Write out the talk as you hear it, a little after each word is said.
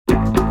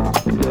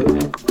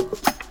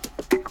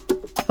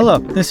Hello,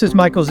 this is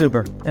Michael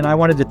Zuber, and I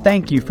wanted to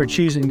thank you for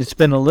choosing to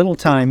spend a little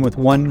time with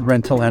one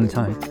rental at a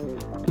time.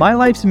 My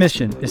life's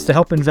mission is to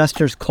help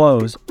investors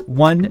close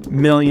 1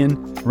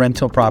 million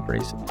rental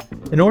properties.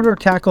 In order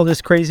to tackle this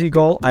crazy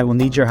goal, I will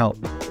need your help.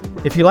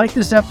 If you like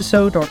this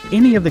episode or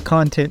any of the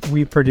content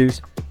we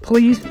produce,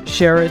 please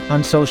share it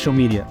on social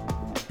media.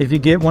 If you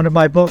get one of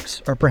my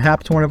books or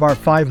perhaps one of our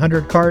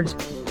 500 cards,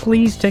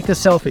 please take a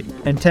selfie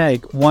and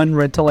tag one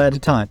rental at a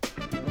time.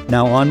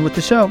 Now on with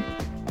the show.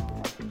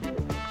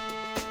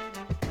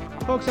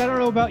 Folks, I don't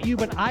know about you,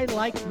 but I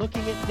like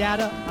looking at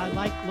data. I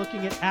like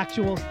looking at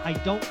actuals. I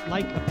don't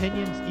like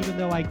opinions, even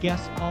though I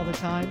guess all the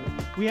time.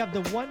 We have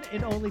the one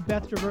and only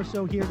Beth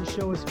Traverso here to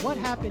show us what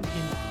happened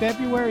in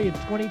February of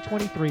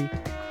 2023 in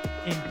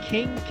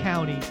King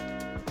County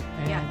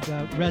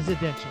and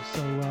residential.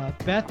 So,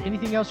 Beth,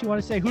 anything else you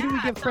want to say? Who do we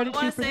give credit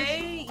to for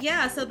this?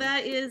 Yeah, so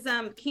that is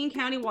King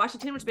County,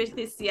 Washington, which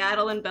basically is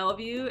Seattle and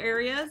Bellevue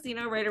areas,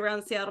 right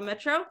around the Seattle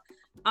Metro.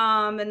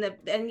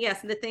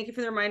 Thank you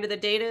for the reminder. The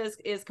data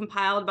is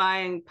compiled by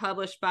and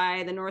published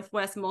by the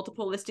Northwest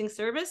Multiple Listing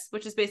Service,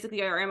 which is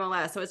basically our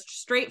MLS. So it's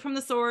straight from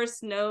the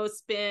source, no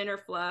spin or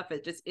fluff.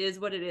 It just is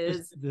what it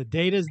is. The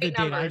data is the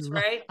data. Numbers,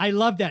 right? I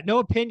love that. No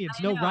opinions,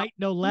 no right,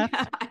 no left.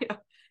 Yeah,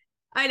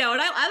 I know.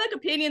 And I like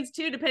opinions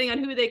too, depending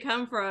on who they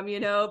come from,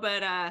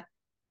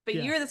 but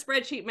you're the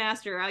spreadsheet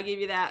master. I'll give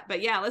you that.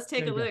 But yeah, let's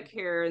take a look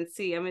here and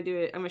see. I'm going to do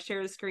it. I'm going to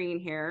share the screen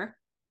here.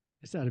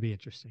 This ought to be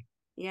interesting.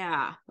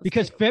 Yeah.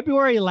 Because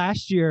February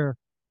last year,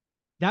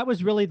 that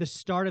was really the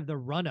start of the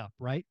run-up,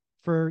 right?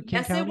 For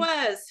King County? It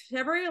was.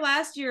 February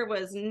last year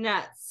was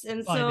nuts.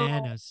 And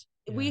bananas.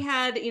 So we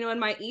had, in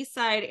my east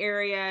side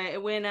area,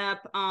 it went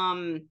up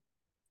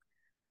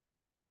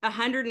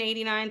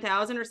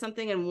 189,000 or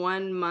something in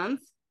 1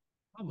 month.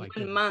 Oh my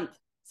God. 1 month.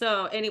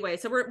 So anyway,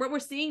 what we're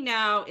seeing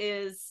now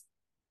is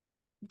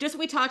just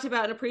what we talked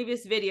about in a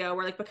previous video,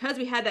 where because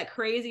we had that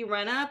crazy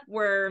run up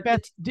where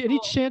Beth, any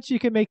chance you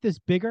can make this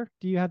bigger?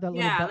 Do you have that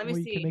little button? Let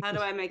me see. How do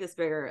I make this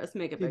bigger? Let's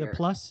make it bigger. The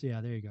plus? Yeah,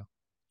 there you go.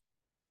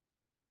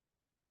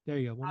 There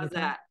you go. How's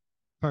that?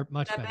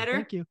 Much better.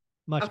 Thank you.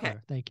 Much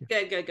better. Thank you.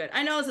 Good.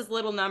 I know this is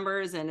little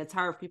numbers and it's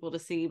hard for people to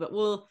see, but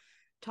we'll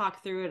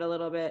talk through it a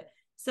little bit.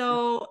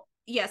 So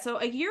so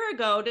a year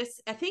ago,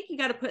 I think you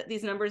got to put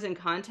these numbers in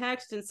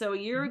context. And so a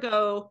year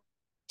ago,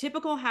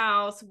 typical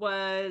house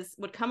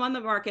would come on the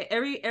market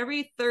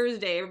every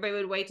Thursday. Everybody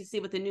would wait to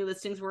see what the new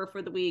listings were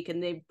for the week,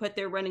 and they put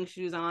their running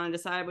shoes on and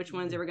decide which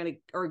ones they were going to,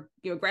 or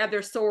grab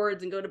their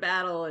swords and go to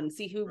battle and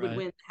see who would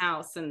win the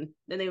house, and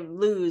then they would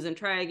lose and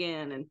try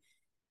again. And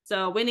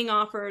so winning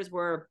offers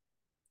were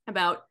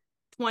about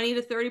 20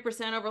 to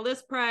 30% over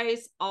list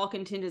price, all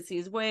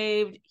contingencies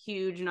waived,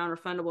 huge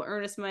non-refundable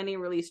earnest money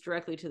released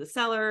directly to the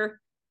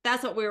seller.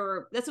 This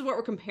is what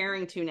we're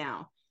comparing to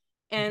now.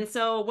 And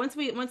so once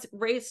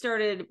rates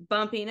started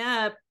bumping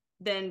up,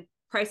 then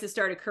prices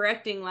started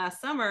correcting last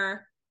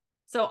summer.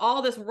 So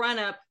all this run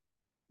up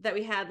that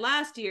we had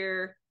last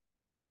year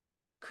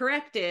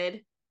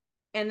corrected.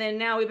 And then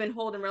now we've been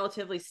holding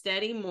relatively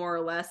steady, more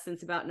or less,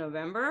 since about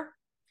November.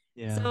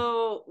 Yeah.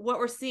 So what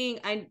we're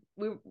seeing,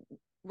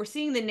 we're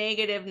seeing the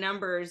negative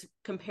numbers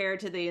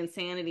compared to the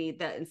insanity.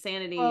 There's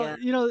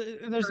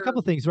a couple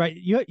of things, right?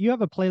 You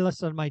have a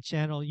playlist on my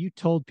channel. You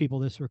told people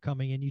this were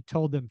coming, and you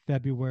told them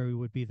February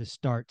would be the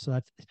start.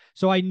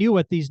 So I knew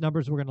what these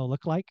numbers were going to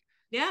look like.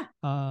 Yeah.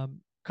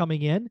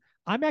 Coming in,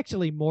 I'm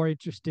actually more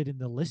interested in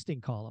the listing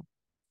column.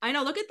 I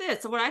know. Look at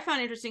this. So what I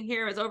found interesting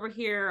here is over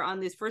here on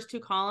these first two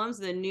columns,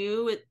 the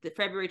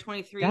February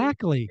 23,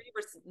 exactly,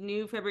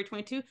 new February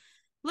 22.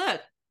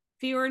 Look,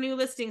 fewer new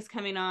listings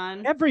coming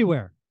on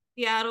everywhere.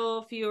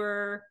 Seattle,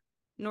 fewer.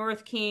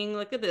 North King,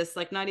 look at this,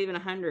 not even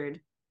 100.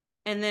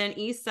 And then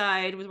east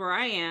side was where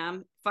I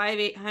am,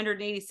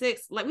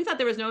 586. We thought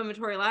there was no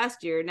inventory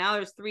last year. Now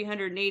there's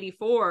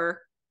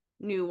 384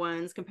 new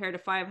ones compared to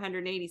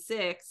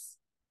 586.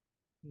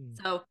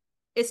 So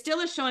it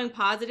still is showing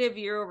positive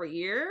year over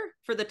year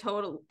for the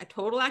total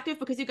active,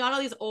 because you got all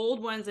these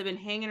old ones that have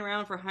been hanging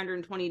around for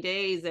 120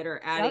 days that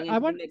are adding into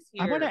the mix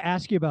here. I want to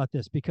ask you about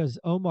this, because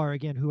Omar,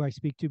 again, who I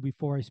speak to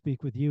before I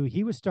speak with you,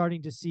 he was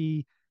starting to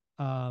see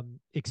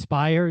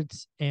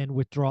expireds and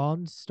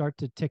withdrawals start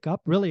to tick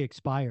up, really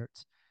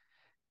expireds.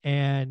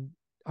 And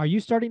are you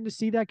starting to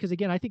see that? Because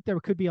again, I think there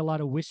could be a lot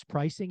of wish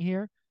pricing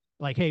here.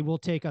 Like, hey, we'll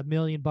take $1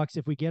 million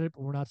if we get it,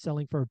 but we're not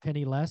selling for a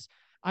penny less.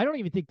 I don't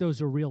even think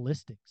those are real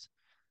listings,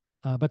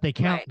 but they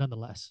count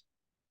nonetheless.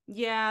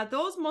 Yeah,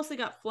 those mostly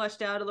got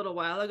flushed out a little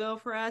while ago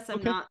for us.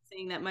 I'm not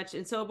seeing that much.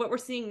 And so what we're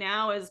seeing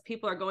now is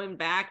people are going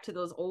back to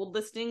those old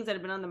listings that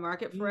have been on the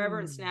market forever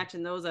and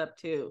snatching those up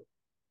too.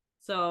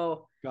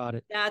 So got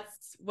it.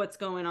 That's what's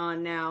going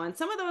on now. And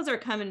some of those are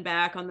coming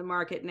back on the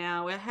market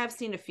now. I have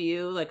seen a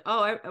few new listing.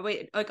 Oh,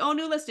 wait,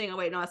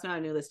 no, that's not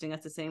a new listing.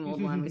 That's the same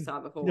old one we saw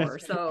before.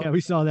 So yeah,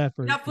 we saw that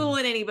for not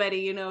fooling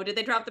anybody. Did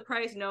they drop the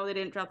price? No, they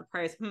didn't drop the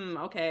price.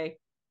 Okay.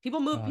 People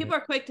move. People are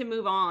quick to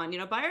move on.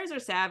 Buyers are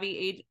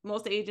savvy.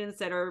 Most agents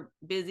that are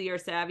busy are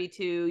savvy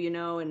too.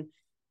 And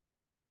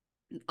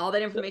all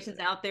that information's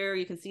out there.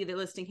 You can see the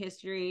listing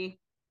history.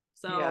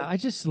 Yeah, So I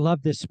just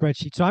love this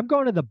spreadsheet. So I'm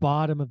going to the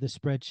bottom of the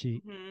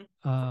spreadsheet.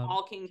 for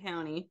all King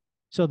County.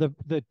 So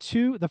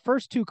the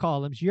first two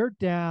columns, you're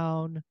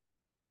down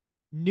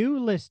new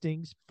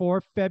listings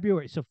for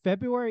February. So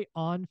February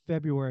on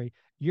February,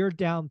 you're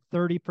down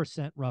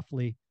 30%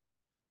 roughly,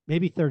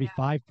 maybe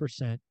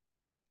 35%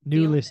 new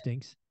Feeling it.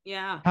 listings.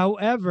 Yeah.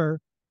 However,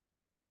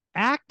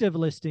 active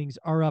listings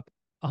are up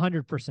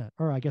 100%,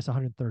 or I guess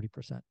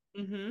 130%,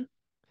 Mm-hmm.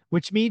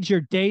 which means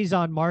your days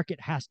on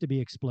market has to be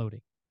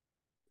exploding.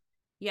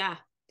 Yeah. I would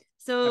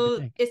So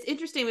think. it's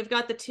interesting. We've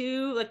got the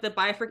two, like the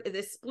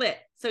the split.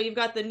 So you've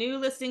got the new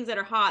listings that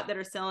are hot that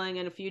are selling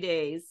in a few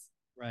days.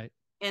 Right.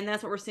 And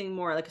that's what we're seeing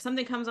more. Like if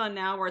something comes on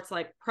now where it's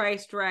like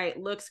priced right,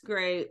 looks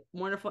great,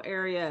 wonderful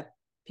area,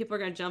 people are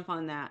going to jump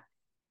on that.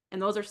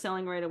 And those are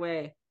selling right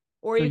away.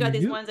 Or So you got your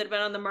these new- ones that have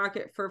been on the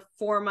market for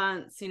 4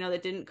 months,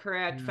 that didn't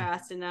correct Yeah.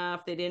 fast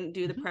enough. They didn't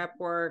do the prep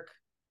work.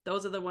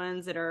 Those are the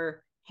ones that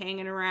are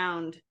hanging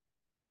around.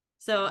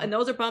 So, and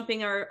those are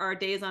bumping our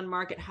days on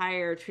market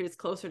higher. It's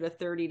closer to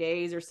 30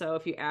 days or so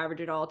if you average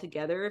it all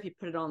together, if you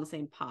put it all in the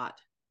same pot.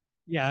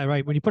 Yeah,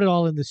 right. When you put it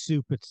all in the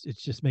soup, it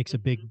just makes a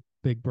big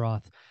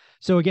broth.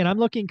 So again, I'm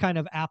looking kind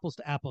of apples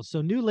to apples.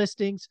 So new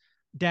listings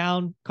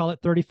down, call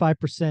it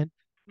 35%.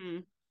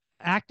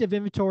 Active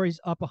inventories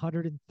up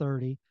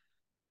 130.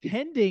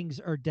 Pendings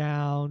are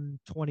down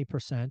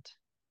 20%.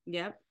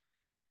 Yep.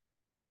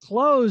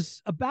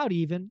 Close about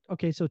even.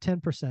 Okay, so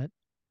 10%.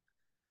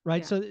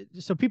 Right. Yeah.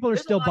 So people are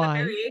There's still a lot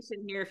buying. of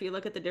variation here if you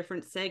look at the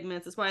different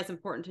segments. That's why it's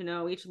important to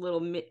know each little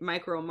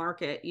micro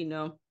market.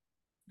 Yeah,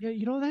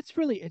 that's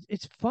really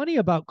it's funny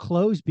about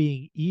close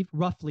being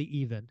roughly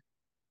even.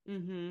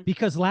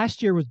 Because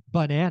last year was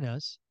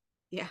bananas.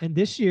 Yeah. And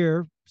this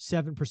year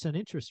 7%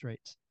 interest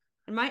rates.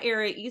 In my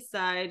area, East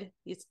Side,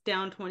 it's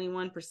down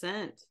 21%,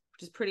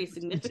 which is pretty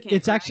significant.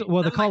 It's actually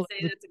Some might say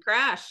it's a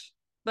crash,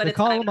 but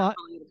I'm not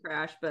calling it a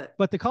crash.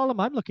 But the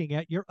column I'm looking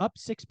at, you're up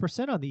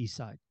 6% on the East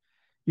Side.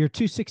 You're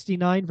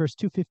 269 versus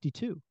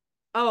 252.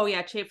 Oh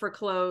yeah, for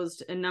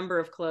closed and number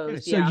of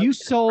closed. So you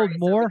sold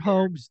more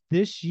homes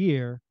this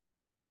year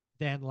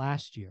than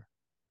last year.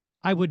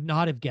 I would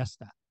not have guessed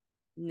that.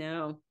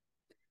 No.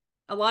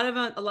 A lot of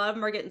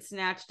them are getting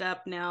snatched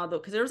up now, though,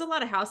 because there was a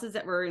lot of houses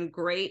that were in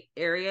great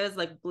areas,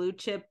 like blue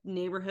chip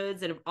neighborhoods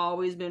that have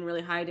always been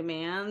really high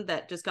demand,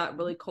 that just got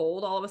really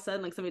cold all of a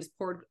sudden. Like somebody just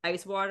poured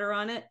ice water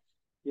on it.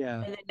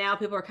 Yeah. And then now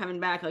people are coming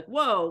back like,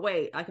 whoa,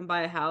 wait, I can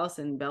buy a house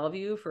in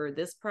Bellevue for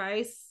this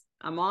price.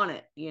 I'm on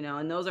it,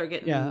 and those are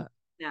getting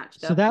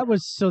snatched up.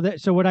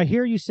 So what I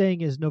hear you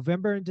saying is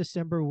November and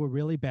December were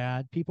really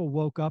bad. People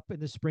woke up in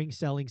the spring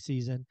selling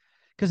season.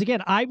 Because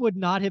again, I would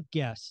not have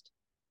guessed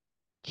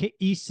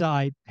East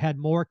Side had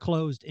more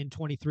closed in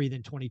 23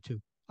 than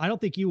 22. I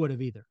don't think you would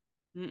have either.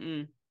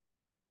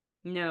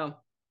 No.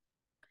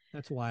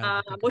 That's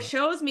wild. What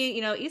shows me,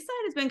 East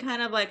Side has been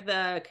kind of like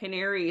the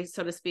canary,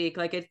 so to speak.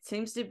 Like it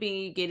seems to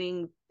be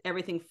getting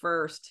everything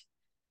first.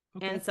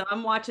 Okay. And so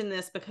I'm watching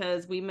this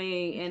because we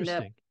may end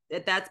up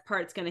that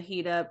part's going to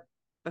heat up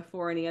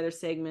before any other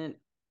segment.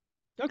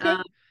 Okay.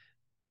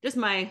 Just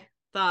my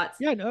thoughts.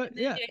 Yeah, no,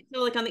 yeah.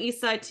 So like on the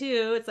East Side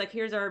too, it's like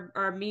here's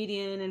our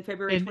median in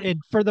February. And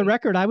for the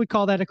record, I would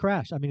call that a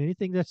crash. I mean,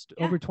 anything that's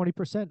over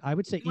 20%, I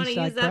would say East Side crash.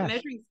 You want to use that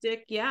measuring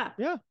stick, yeah.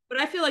 Yeah. But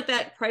I feel like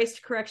that price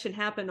correction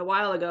happened a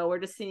while ago. We're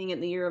just seeing it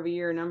in the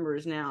year-over-year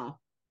numbers now.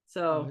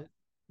 So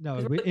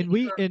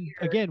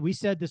again, we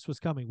said this was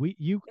coming.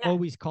 You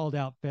always called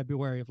out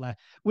February of last.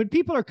 When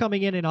people are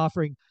coming in and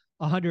offering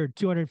 100,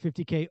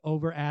 250K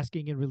over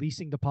asking and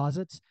releasing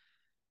deposits,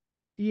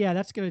 yeah,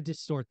 that's going to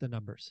distort the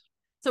numbers.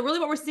 So really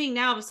what we're seeing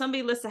now, if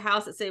somebody lists a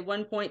house at say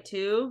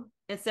 1.2,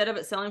 instead of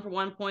it selling for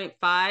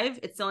 1.5,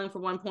 it's selling for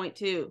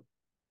 1.2,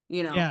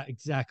 Yeah,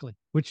 exactly.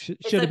 Which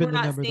should have been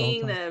the number the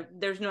whole time.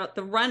 There's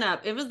the run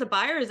up. It was the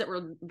buyers that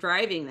were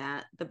driving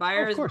that. The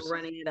buyers were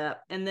running it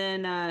up. And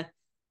then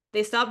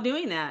they stopped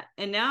doing that.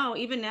 And now,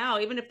 even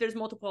if there's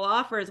multiple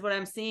offers, what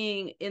I'm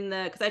seeing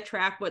because I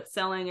track what's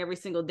selling every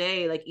single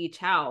day, like each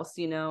house,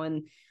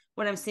 and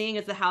what I'm seeing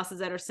is the houses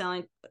that are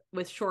selling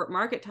with short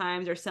market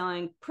times are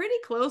selling pretty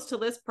close to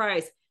list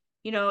price.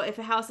 If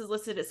a house is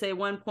listed at say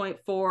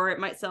 1.4, it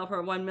might sell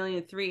for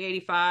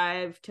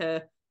 1,385,000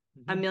 to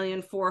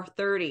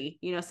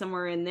 $1,430,000,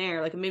 somewhere in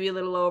there, like maybe a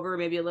little over,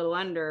 maybe a little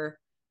under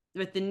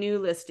with the new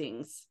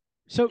listings.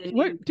 So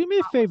do me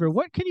a favor.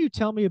 What can you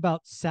tell me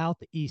about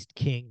Southeast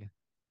King?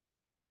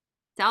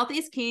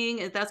 Southeast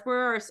King, that's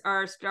where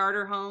our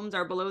starter homes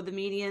are below the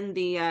median.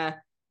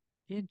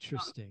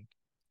 Interesting.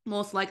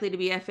 Most likely to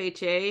be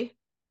FHA.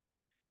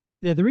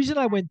 Yeah, the reason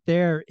I went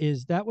there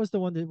is that was the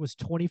one that was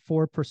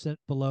 24%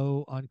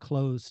 below on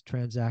closed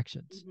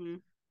transactions.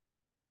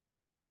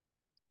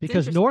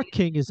 Because North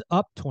King is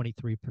up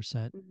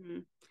 23%.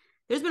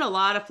 There's been a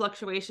lot of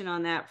fluctuation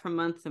on that from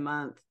month to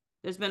month.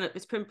 It's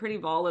been pretty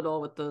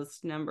volatile with those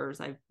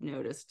numbers, I've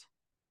noticed.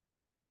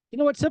 You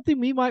know what? Something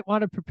we might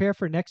want to prepare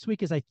for next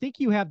week is I think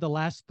you have the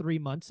last 3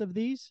 months of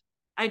these.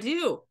 I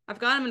do. I've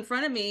got them in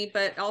front of me,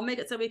 but I'll make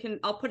it so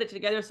I'll put it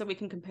together so we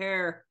can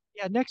compare.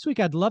 Yeah, next week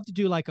I'd love to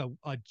do like a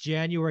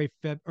January,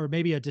 or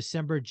maybe a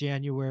December,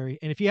 January.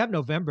 And if you have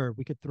November,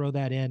 we could throw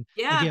that in.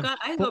 Yeah, Again,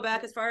 I can go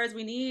back as far as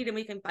we need,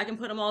 and I can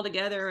put them all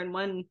together in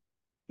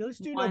let's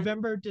do one.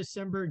 November,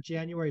 December,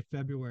 January,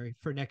 February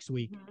for next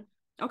week.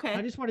 Okay.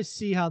 I just want to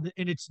see how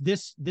and it's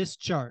this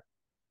chart.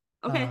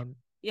 Okay.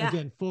 Yeah.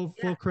 Again, full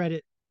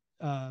credit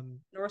to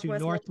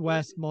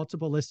Northwest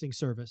Multiple Listing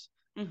Service.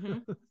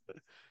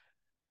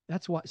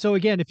 That's why. So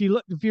again, if you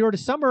were to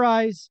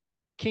summarize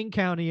King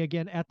County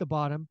again at the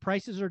bottom,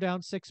 prices are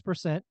down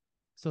 6%.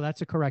 So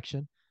that's a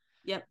correction.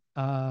 Yep.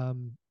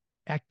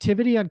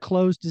 Activity on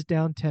closed is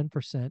down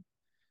 10%.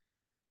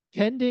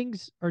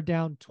 Pendings are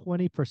down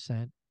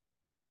 20%.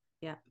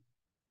 Yeah.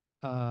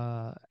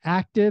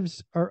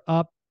 Actives are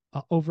up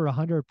over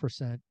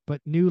 100%,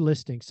 but new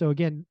listings. So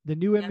again, the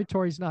new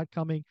inventory is not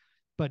coming,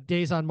 but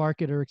days on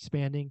market are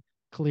expanding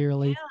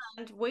clearly.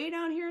 And way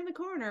down here in the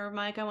corner,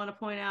 Mike, I want to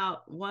point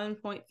out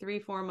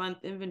 1.34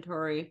 month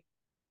inventory.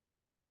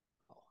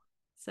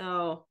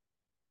 So,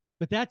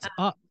 but that's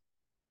up.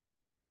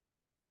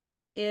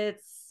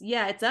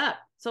 It's up.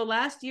 So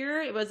last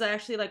year it was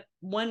actually like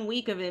 1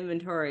 week of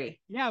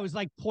inventory. Yeah, it was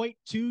like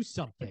 0.2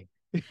 something.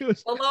 It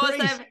was the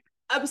lowest I've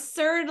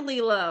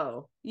absurdly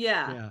low.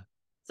 Yeah.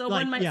 So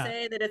one might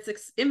say that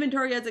it's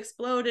inventory has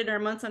exploded, or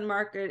months on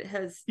market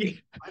has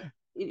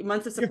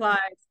months of supply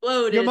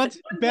exploded.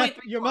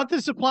 Your month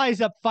of supply is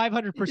up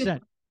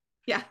 500%.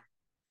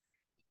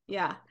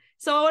 Yeah.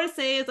 So I want to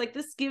say is like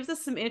this gives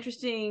us some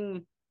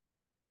interesting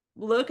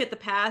look at the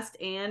past,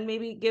 and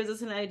maybe gives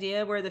us an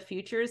idea where the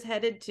future is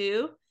headed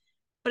to.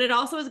 But it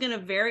also is going to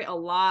vary a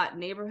lot,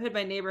 neighborhood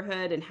by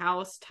neighborhood and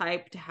house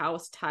type to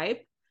house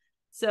type.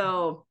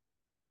 So,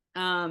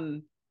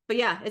 but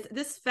yeah,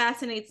 this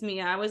fascinates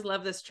me. I always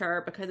love this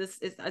chart because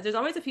there's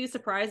always a few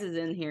surprises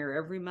in here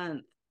every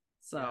month.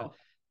 So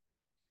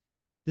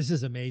this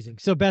is amazing.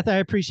 So Beth, I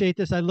appreciate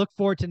this. I look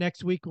forward to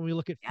next week when we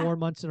look at 4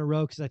 months in a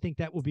row, because I think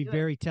that will be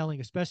very telling,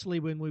 especially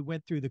when we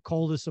went through the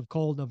coldest of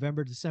cold,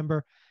 November,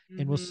 December,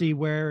 and we'll see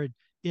where,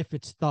 if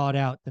it's thawed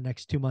out the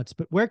next 2 months.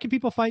 But where can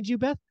people find you,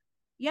 Beth?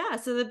 Yeah,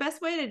 so the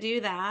best way to do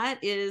that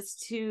is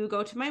to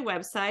go to my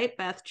website,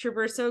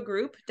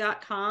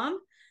 BethTraversogroup.com,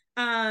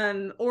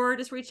 or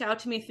just reach out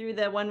to me through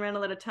the One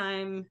Rental at a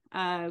Time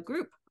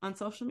group on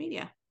social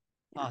media.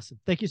 Awesome.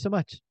 Thank you so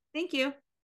much. Thank you.